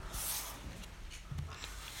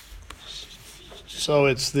So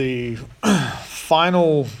it's the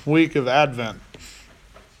final week of Advent,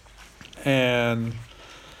 and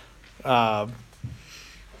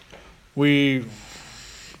we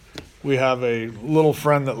have a little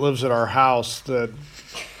friend that lives at our house that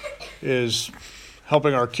is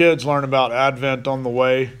helping our kids learn about Advent on the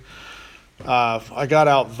way. I got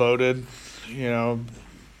outvoted. A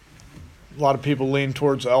lot of people lean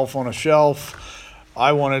towards Elf on a Shelf.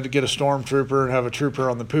 I wanted to get a stormtrooper and have a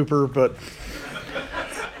trooper on the pooper, but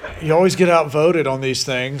you always get outvoted on these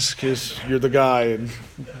things because you're the guy.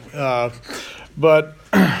 But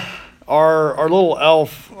our little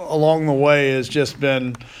elf along the way has just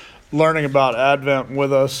been learning about Advent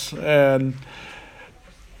with us, and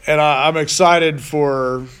I'm excited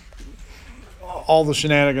for all the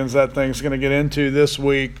shenanigans that thing's going to get into this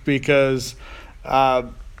week, because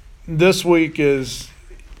this week is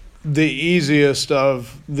the easiest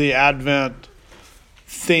of the Advent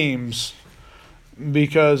themes,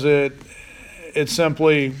 because it's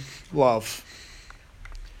simply love.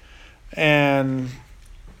 And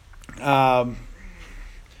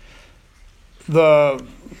the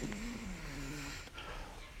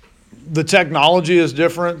technology is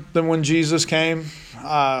different than when Jesus came.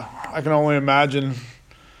 I can only imagine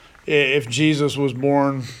if Jesus was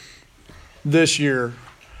born this year,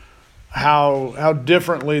 how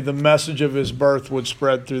differently the message of his birth would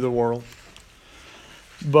spread through the world.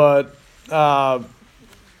 But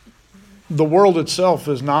the world itself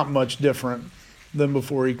is not much different than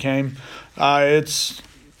before he came. It's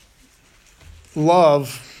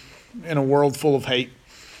love in a world full of hate.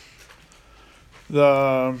 You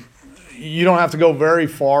don't have to go very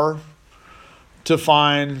far to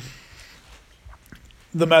find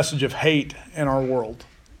the message of hate in our world.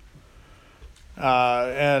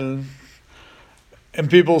 And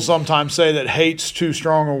people sometimes say that hate's too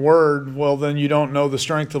strong a word. Well, then you don't know the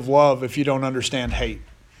strength of love if you don't understand hate.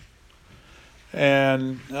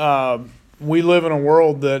 And we live in a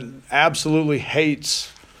world that absolutely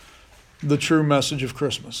hates the true message of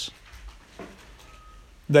Christmas.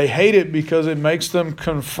 They hate it because it makes them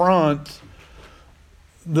confront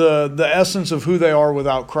the essence of who they are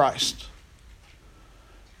without Christ.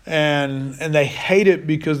 And they hate it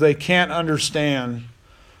because they can't understand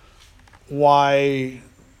why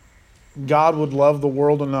God would love the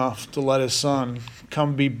world enough to let his son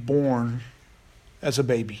come be born as a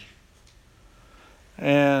baby.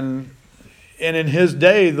 And in his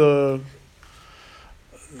day, the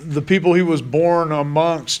people he was born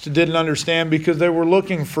amongst didn't understand, because they were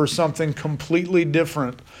looking for something completely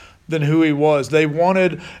different than who he was. They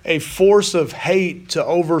wanted a force of hate to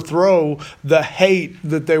overthrow the hate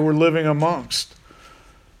that they were living amongst.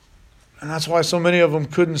 And that's why so many of them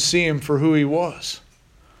couldn't see him for who he was,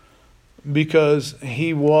 because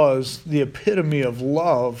he was the epitome of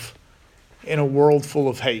love in a world full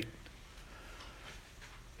of hate.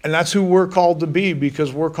 And that's who we're called to be,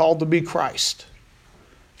 because we're called to be Christ.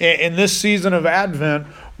 In this season of Advent,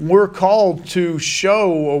 we're called to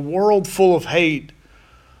show a world full of hate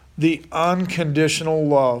the unconditional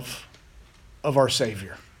love of our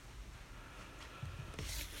Savior.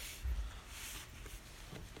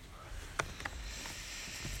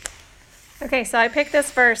 Okay, so I picked this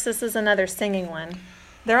verse. This is another singing one.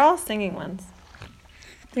 They're all singing ones.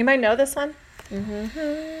 Anybody know this one?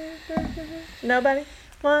 Nobody?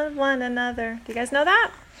 One another. Do you guys know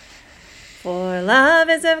that? For love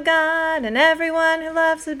is of God, and everyone who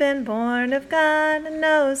loves has been born of God and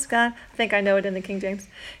knows God. I think I know it in the King James.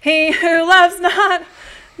 He who loves not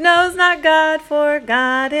knows not God, for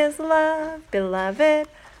God is love. Beloved,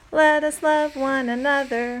 let us love one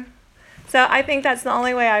another. So I think that's the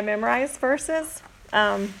only way I memorize verses.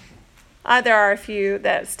 There are a few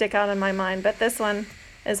that stick out in my mind, but this one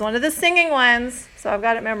is one of the singing ones, so I've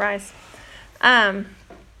got it memorized.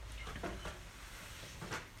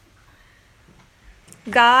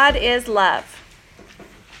 God is love.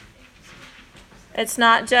 It's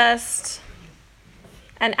not just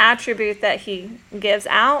an attribute that he gives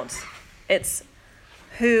out. It's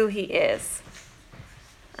who he is.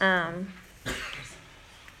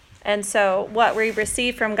 And so what we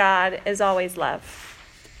receive from God is always love.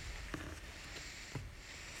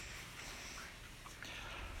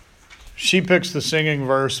 She picks the singing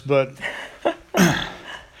verse, but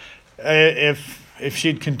if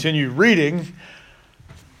she'd continue reading,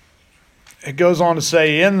 it goes on to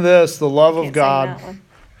say, in this, the love of God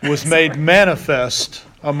was made manifest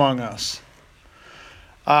among us.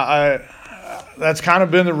 That's kind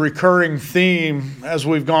of been the recurring theme as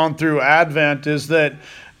we've gone through Advent, is that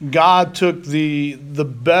God took the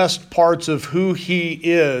best parts of who he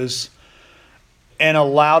is and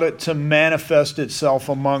allowed it to manifest itself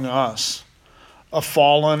among us. a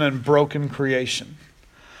fallen and broken creation.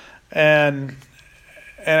 And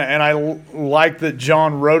I like that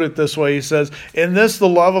John wrote it this way. He says, "In this the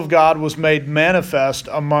love of God was made manifest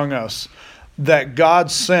among us, that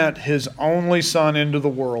God sent his only Son into the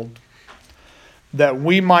world, that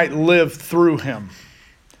we might live through him.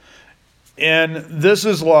 And this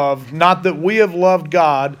is love, not that we have loved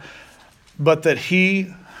God, but that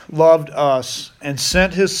he loved us and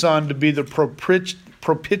sent his Son to be the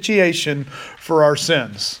propitiation for our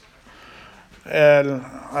sins." And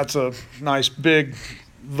that's a nice big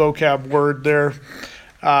vocab word there.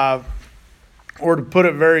 Or to put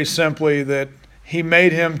it very simply, that he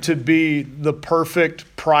made him to be the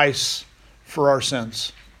perfect price for our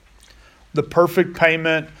sins. The perfect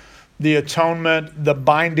payment, the atonement, the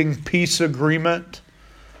binding peace agreement,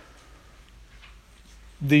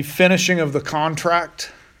 the finishing of the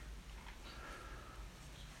contract.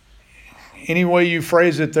 Any way you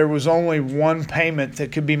phrase it, there was only one payment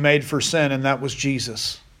that could be made for sin, and that was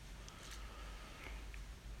Jesus.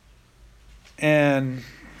 And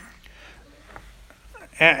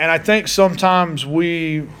I think sometimes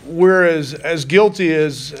we're as guilty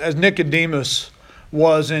as Nicodemus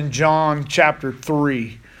was in John chapter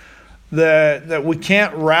 3, that we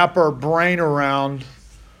can't wrap our brain around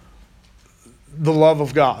the love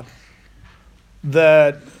of God.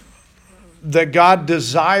 That God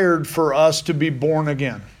desired for us to be born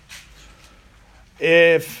again.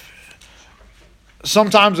 If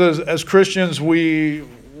sometimes as Christians we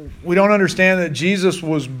don't understand that Jesus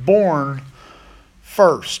was born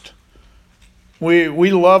first.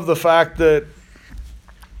 We love the fact that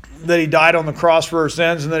he died on the cross for our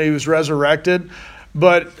sins and that he was resurrected.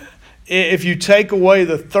 But if you take away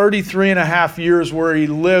the 33 and a half years where he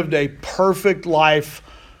lived a perfect life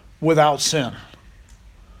without sin,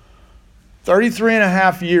 33 and a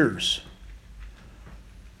half years.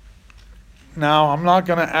 Now, I'm not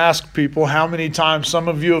going to ask people how many times some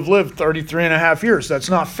of you have lived 33 and a half years. That's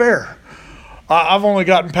not fair. I've only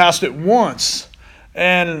gotten past it once.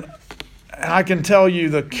 And I can tell you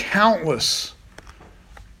the countless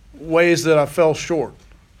ways that I fell short.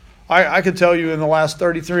 I could tell you in the last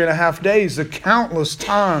 33 and a half days the countless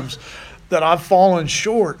times that I've fallen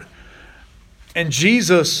short. And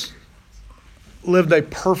Jesus lived a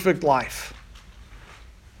perfect life.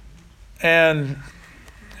 And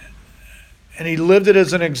he lived it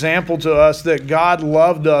as an example to us that God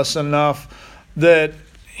loved us enough that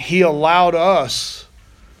he allowed us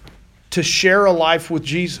to share a life with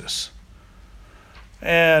Jesus.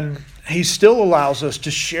 And he still allows us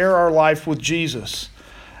to share our life with Jesus.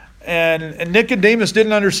 And Nicodemus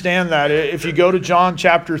didn't understand that. If you go to John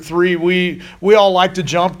chapter 3, we all like to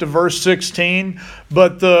jump to verse 16.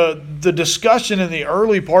 But the discussion in the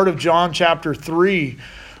early part of John chapter 3,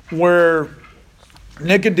 where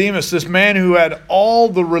Nicodemus, this man who had all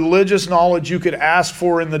the religious knowledge you could ask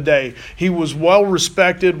for in the day, he was well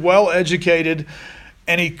respected, well educated,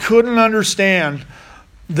 and he couldn't understand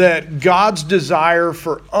that God's desire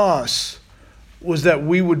for us was that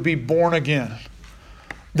we would be born again.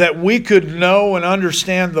 That we could know and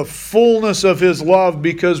understand the fullness of his love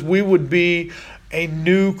because we would be a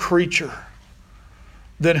new creature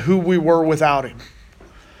than who we were without him.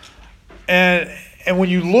 And when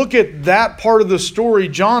you look at that part of the story,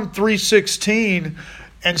 John 3:16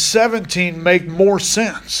 and 17 make more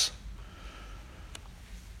sense.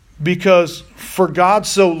 Because for God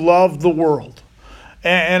so loved the world.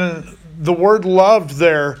 And the word loved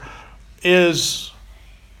there is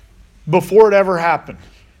before it ever happened.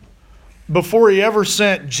 Before he ever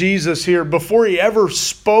sent Jesus here, before he ever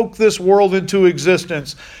spoke this world into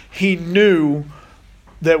existence, he knew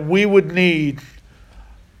that we would need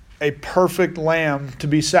a perfect lamb to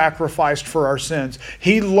be sacrificed for our sins.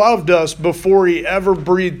 He loved us before he ever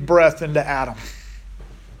breathed breath into Adam.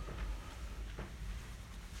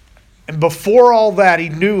 And before all that, he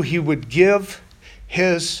knew he would give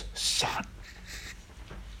his Son.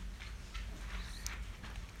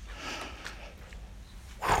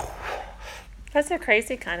 That's a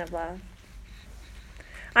crazy kind of love.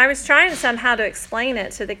 I was trying somehow to explain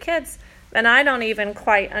it to the kids, and I don't even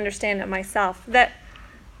quite understand it myself. That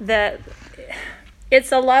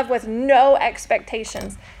it's a love with no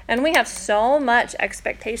expectations. And we have so much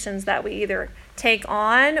expectations that we either take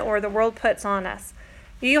on or the world puts on us.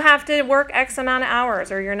 You have to work X amount of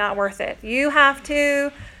hours or you're not worth it. You have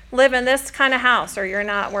to live in this kind of house or you're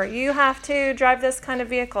not worth it. You have to drive this kind of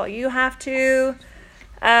vehicle. You have to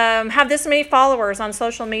have this many followers on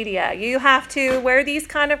social media. You have to wear these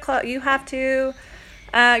kind of clothes. You have to,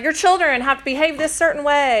 your children have to behave this certain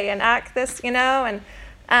way and act this,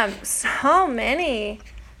 and so many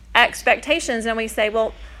expectations. And we say,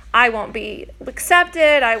 well, I won't be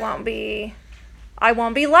accepted. I won't be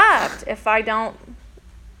loved if I don't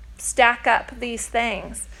stack up these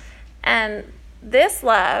things. And this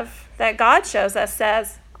love that God shows us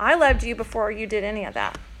says, I loved you before you did any of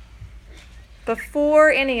that. Before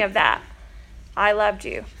any of that, I loved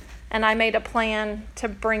you. And I made a plan to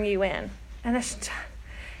bring you in. And it's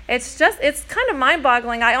kind of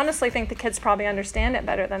mind-boggling. I honestly think the kids probably understand it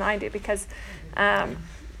better than I do because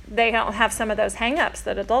they don't have some of those hang-ups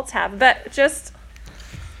that adults have. But just,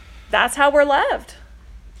 that's how we're loved.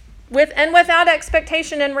 Without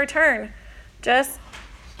expectation in return. Just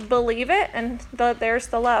believe it, and there's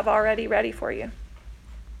the love already ready for you.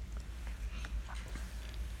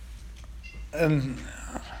 And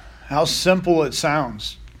how simple it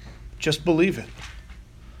sounds. Just believe it.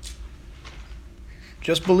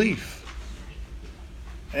 Just believe.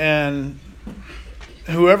 And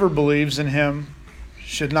whoever believes in him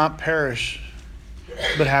should not perish,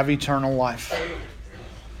 but have eternal life.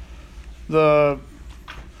 The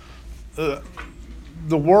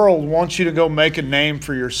world wants you to go make a name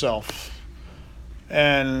for yourself.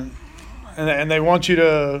 And they want you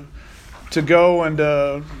to go and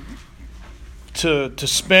to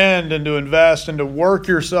spend and to invest and to work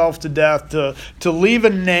yourself to death, to leave a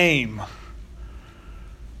name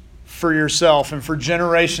for yourself and for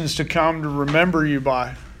generations to come to remember you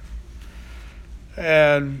by.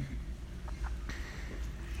 And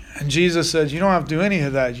Jesus says, you don't have to do any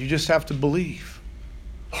of that. You just have to believe.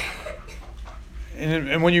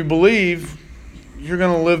 And when you believe, you're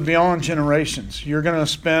going to live beyond generations. You're going to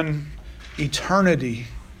spend eternity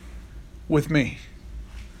with me.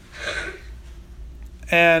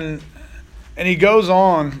 And he goes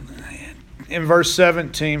on in verse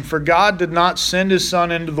 17, for God did not send his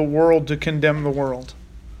Son into the world to condemn the world.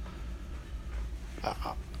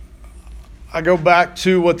 I go back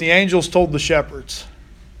to what the angels told the shepherds.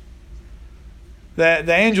 That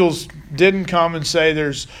the angels didn't come and say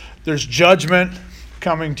there's judgment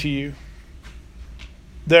coming to you.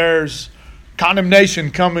 There's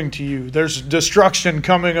condemnation coming to you. There's destruction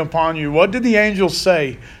coming upon you. What did the angels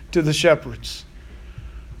say to the shepherds?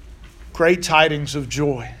 Great tidings of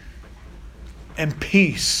joy and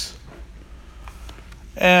peace.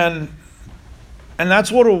 And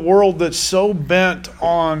that's what a world that's so bent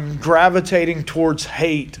on gravitating towards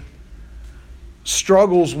hate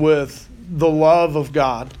struggles with the love of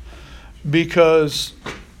God, because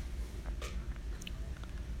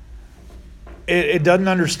it doesn't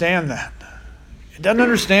understand that. It doesn't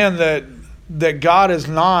understand that God is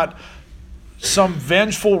not some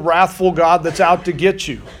vengeful, wrathful God that's out to get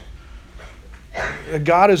you. That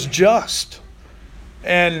God is just.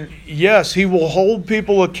 And yes, he will hold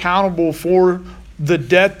people accountable for the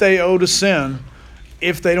debt they owe to sin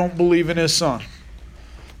if they don't believe in his Son.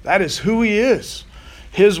 That is who he is.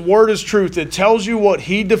 His word is truth. It tells you what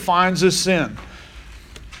he defines as sin.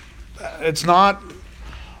 It's not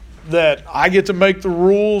that I get to make the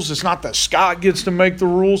rules. It's not that Scott gets to make the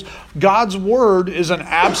rules. God's word is an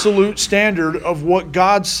absolute standard of what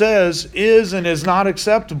God says is and is not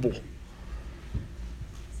acceptable.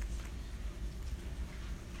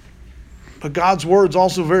 But God's word's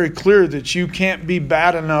also very clear that you can't be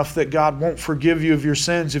bad enough that God won't forgive you of your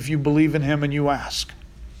sins if you believe in him and you ask.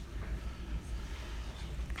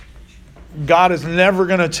 God is never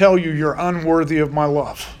going to tell you you're unworthy of my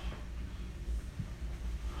love.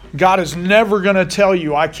 God is never going to tell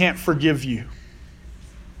you I can't forgive you,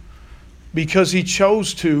 because he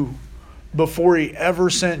chose to before he ever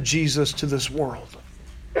sent Jesus to this world.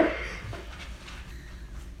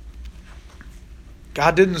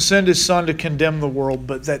 God didn't send his Son to condemn the world,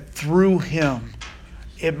 but that through him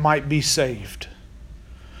it might be saved.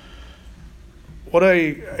 What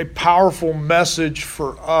a powerful message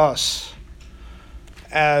for us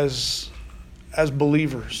as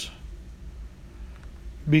believers.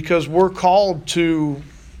 Because we're called to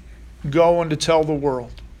go and to tell the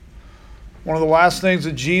world. One of the last things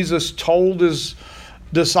that Jesus told his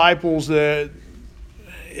disciples that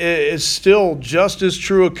is still just as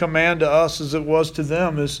true a command to us as it was to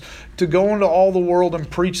them is to go into all the world and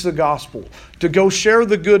preach the gospel. To go share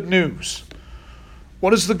the good news.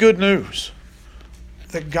 What is the good news?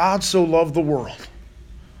 That God so loved the world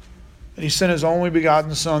that he sent his only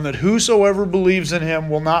begotten Son, that whosoever believes in him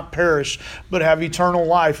will not perish, but have eternal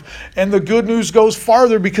life. And the good news goes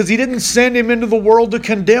farther, because he didn't send him into the world to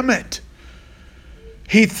condemn it.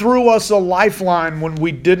 He threw us a lifeline when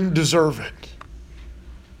we didn't deserve it.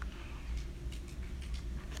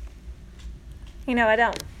 You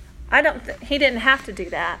know, he didn't have to do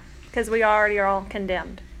that, because we already are all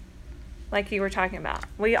condemned. Like you were talking about.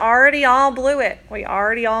 We already all blew it. We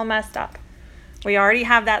already all messed up. We already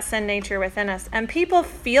have that sin nature within us. And people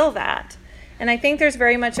feel that. And I think there's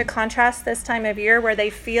very much a contrast this time of year where they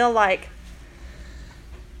feel like,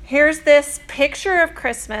 here's this picture of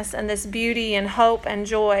Christmas and this beauty and hope and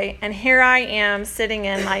joy, and here I am sitting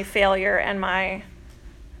in my failure and my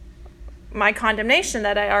condemnation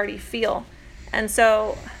that I already feel. And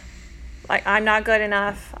so, like, I'm not good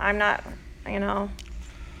enough. I'm not,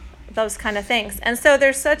 those kind of things. And so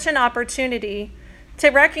there's such an opportunity to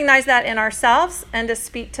recognize that in ourselves and to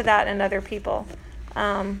speak to that in other people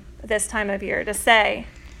this time of year, to say,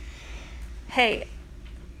 hey,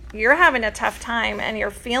 you're having a tough time and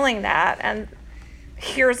you're feeling that, and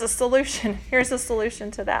here's a solution. Here's a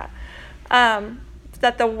solution to that.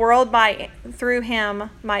 That the world through him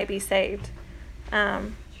might be saved.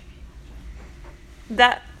 That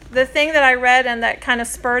the thing that I read and that kind of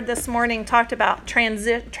spurred this morning talked about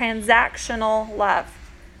transactional love.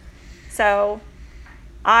 So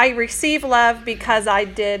I receive love because I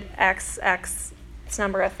did X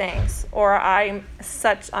number of things, or I'm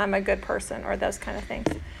a good person, or those kind of things.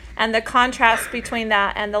 And the contrast between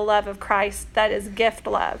that and the love of Christ, that is gift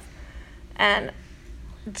love, and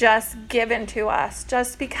just given to us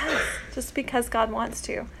just because God wants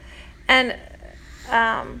to. And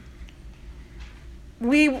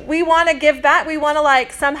we want to give back. We want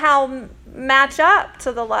to somehow match up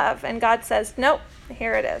to the love, and God says, nope,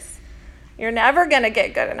 here it is. You're never going to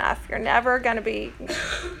get good enough. You're never going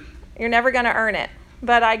to earn it,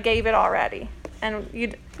 but I gave it already. And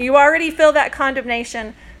you already feel that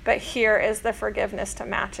condemnation, but here is the forgiveness to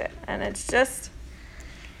match it. And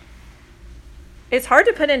it's hard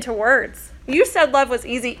to put into words. You said love was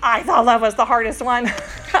easy. I thought love was the hardest one.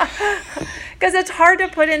 Because it's hard to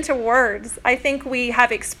put into words. I think we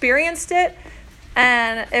have experienced it.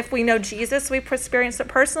 And if we know Jesus, we've experienced it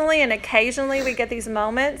personally. And occasionally we get these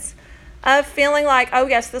moments of feeling like, oh,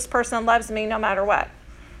 yes, this person loves me no matter what.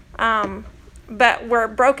 But we're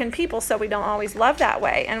broken people, so we don't always love that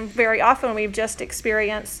way. And very often we've just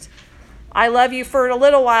experienced, I love you for a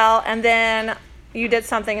little while, and then you did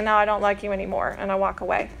something, and now I don't like you anymore, and I walk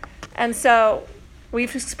away. And so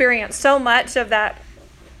we've experienced so much of that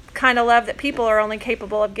kind of love that people are only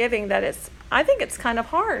capable of giving that I think it's kind of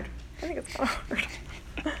hard.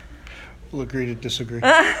 We'll agree to disagree.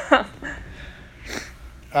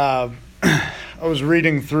 I was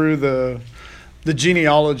reading through the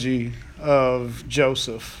genealogy of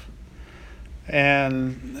Joseph,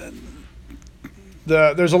 and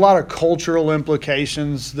there's a lot of cultural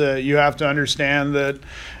implications that you have to understand, that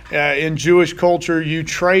in Jewish culture you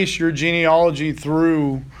trace your genealogy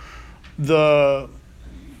through the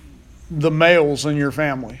males in your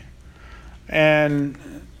family, and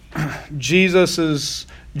Jesus's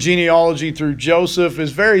genealogy through Joseph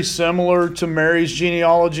is very similar to Mary's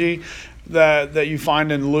genealogy that you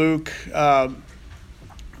find in Luke.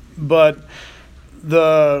 But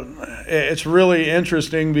it's really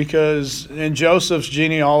interesting because in Joseph's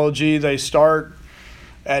genealogy, they start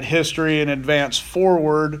at history and advance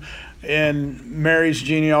forward. In Mary's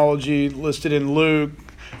genealogy listed in Luke,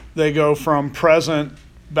 they go from present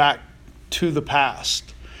back to the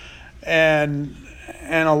past. And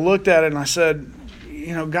I looked at it and I said,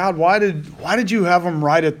 God, why did you have them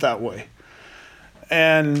write it that way?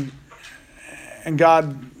 And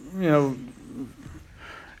God,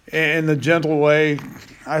 in the gentle way,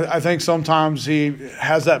 I think sometimes he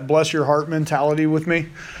has that bless your heart mentality with me,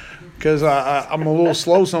 because I'm a little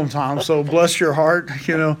slow sometimes. So bless your heart.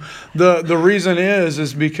 The reason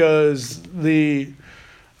is because the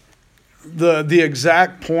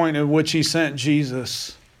exact point at which he sent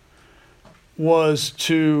Jesus was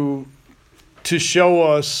to show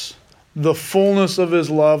us the fullness of his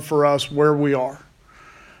love for us where we are.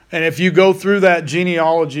 And if you go through that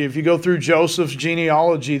genealogy, if you go through Joseph's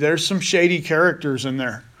genealogy, there's some shady characters in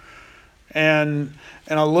there. And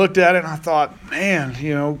I looked at it and I thought, man,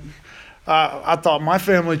 I thought my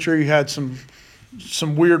family tree had some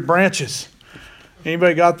weird branches.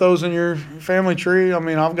 Anybody got those in your family tree? I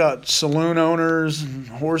mean, I've got saloon owners and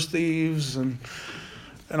horse thieves, and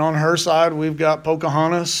on her side we've got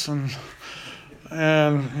Pocahontas and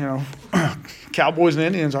Cowboys and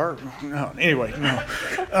Indians are anyway.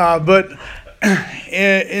 But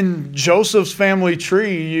in Joseph's family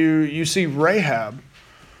tree, you see Rahab,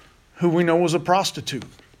 who we know was a prostitute,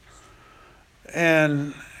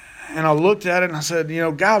 and I looked at it and I said,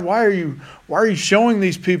 God, why are you showing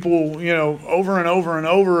these people, over and over and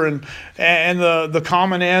over, and the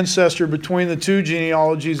common ancestor between the two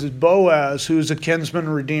genealogies is Boaz, who is a kinsman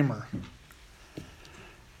redeemer.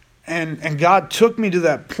 And God took me to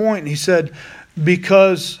that point, and he said,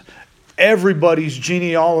 because everybody's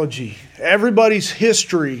genealogy, everybody's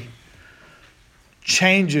history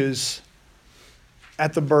changes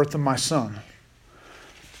at the birth of my son.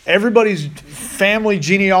 Everybody's family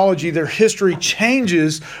genealogy, their history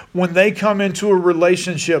changes when they come into a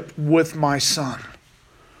relationship with my son.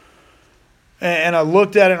 And I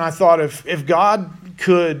looked at it and I thought, if God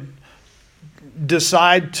could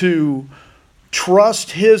decide to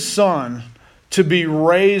trust his son to be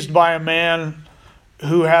raised by a man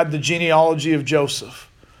who had the genealogy of Joseph,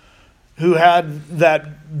 who had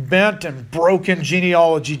that bent and broken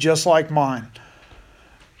genealogy just like mine.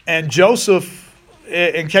 And Joseph,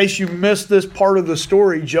 in case you missed this part of the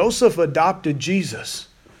story, Joseph adopted Jesus.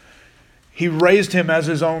 He raised him as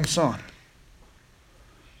his own son.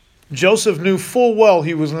 Joseph knew full well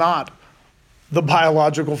he was not the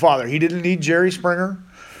biological father. He didn't need Jerry Springer.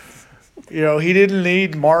 He didn't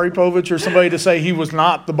need Maury Povich or somebody to say he was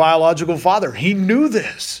not the biological father. He knew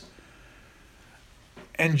this.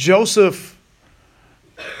 And Joseph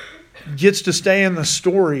gets to stay in the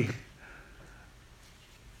story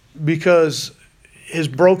because his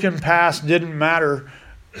broken past didn't matter.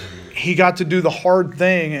 He got to do the hard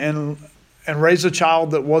thing and raise a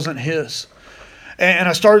child that wasn't his. And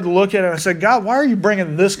I started to look at it and I said, God, why are you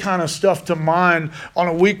bringing this kind of stuff to mind on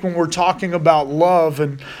a week when we're talking about love?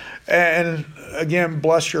 And again,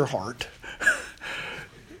 bless your heart.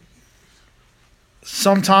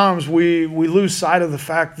 Sometimes we lose sight of the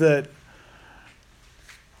fact that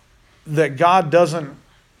God doesn't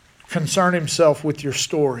concern himself with your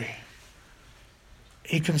story.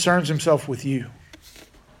 He concerns himself with you.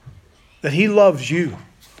 That he loves you.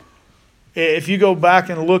 If you go back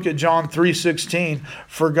and look at John 3:16,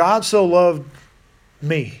 for God so loved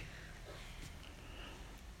me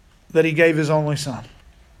that he gave his only son.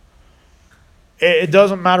 It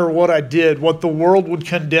doesn't matter what I did, what the world would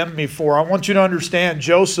condemn me for. I want you to understand,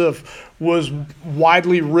 Joseph was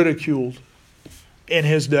widely ridiculed in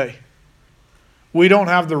his day. We don't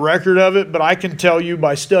have the record of it, but I can tell you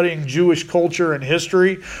by studying Jewish culture and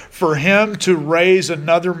history, for him to raise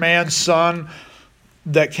another man's son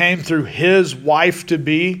that came through his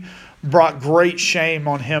wife-to-be brought great shame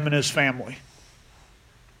on him and his family.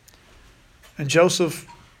 And Joseph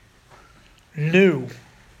knew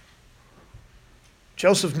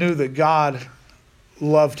that God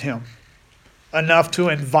loved him enough to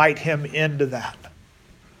invite him into that.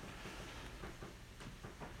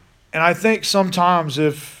 And I think sometimes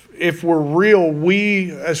if we're real,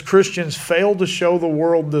 we as Christians fail to show the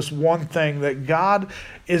world this one thing, that God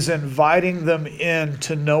is inviting them in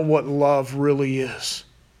to know what love really is.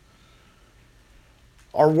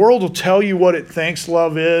 Our world will tell you what it thinks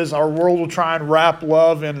love is. Our world will try and wrap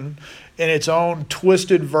love in its own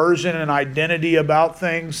twisted version and identity about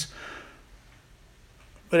things.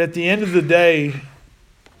 But at the end of the day,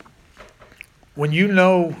 when you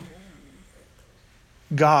know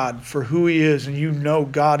God for who he is, and you know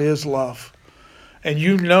God is love, and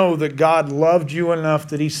you know that God loved you enough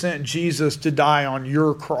that he sent Jesus to die on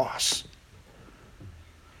your cross,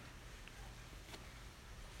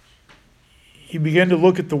 you begin to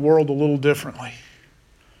look at the world a little differently.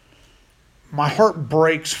 My heart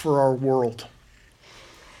breaks for our world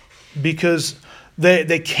because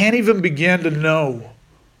they can't even begin to know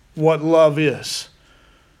what love is.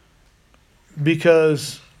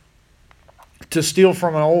 Because, to steal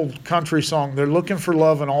from an old country song, they're looking for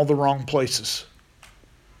love in all the wrong places.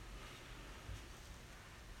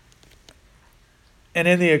 And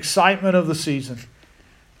in the excitement of the season,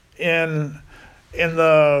 in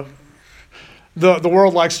the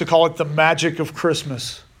world likes to call it the magic of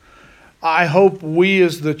Christmas, I hope we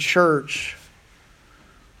as the church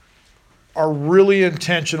are really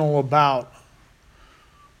intentional about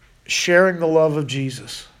sharing the love of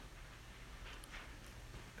Jesus.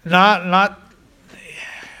 Not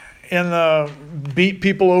in the beat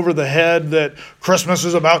people over the head that Christmas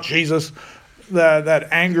is about Jesus, that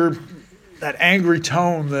angry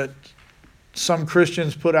tone that some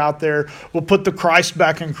Christians put out there. We'll put the Christ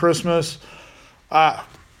back in Christmas.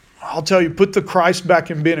 I'll tell you, put the Christ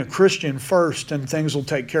back in being a Christian first, and things will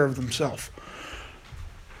take care of themselves.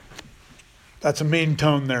 That's a mean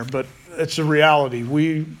tone there, but it's a reality.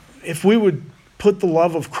 If we would put the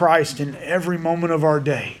love of Christ in every moment of our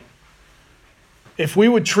day, if we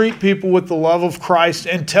would treat people with the love of Christ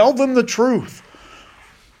and tell them the truth,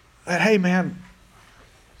 that, hey man,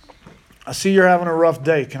 I see you're having a rough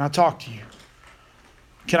day. Can I talk to you?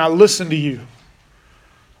 Can I listen to you?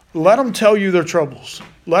 Let them tell you their troubles.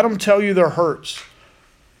 Let them tell you their hurts.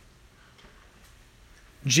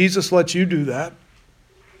 Jesus lets you do that.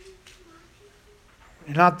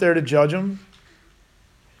 You're not there to judge them.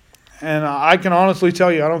 And I can honestly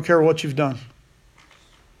tell you, I don't care what you've done.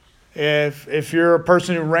 If you're a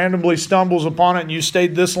person who randomly stumbles upon it and you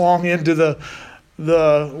stayed this long into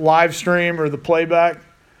the live stream or the playback,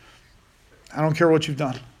 I don't care what you've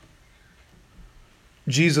done.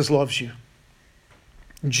 Jesus loves you.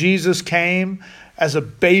 Jesus came as a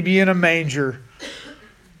baby in a manger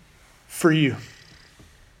for you.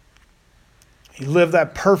 He lived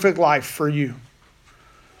that perfect life for you.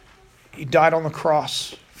 He died on the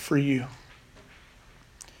cross for you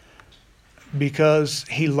because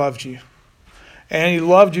he loved you. And he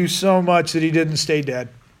loved you so much that he didn't stay dead.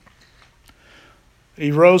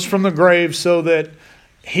 He rose from the grave so that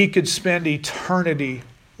he could spend eternity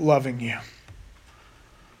loving you.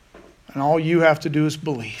 And all you have to do is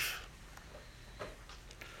believe.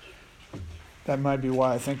 That might be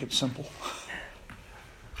why I think it's simple.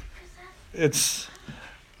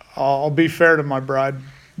 I'll be fair to my bride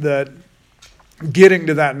that getting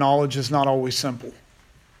to that knowledge is not always simple.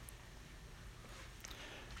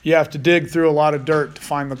 You have to dig through a lot of dirt to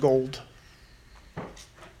find the gold.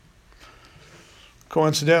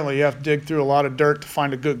 Coincidentally, you have to dig through a lot of dirt to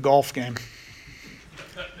find a good golf game.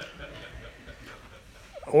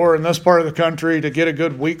 Or in this part of the country, to get a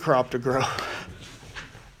good wheat crop to grow.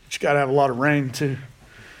 You got to have a lot of rain too.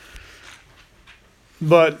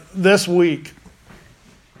 But this week,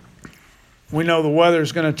 we know the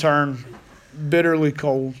weather's going to turn bitterly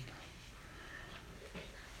cold.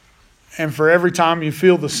 And for every time you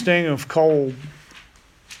feel the sting of cold,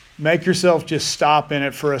 make yourself just stop in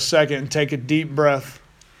it for a second and take a deep breath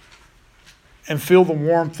and feel the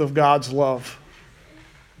warmth of God's love.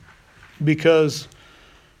 Because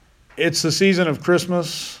it's the season of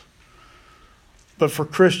Christmas, but for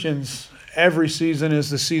Christians, every season is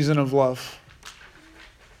the season of love.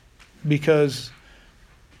 Because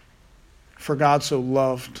for God so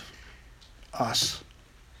loved us.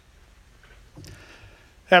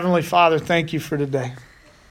 Heavenly Father, thank you for today.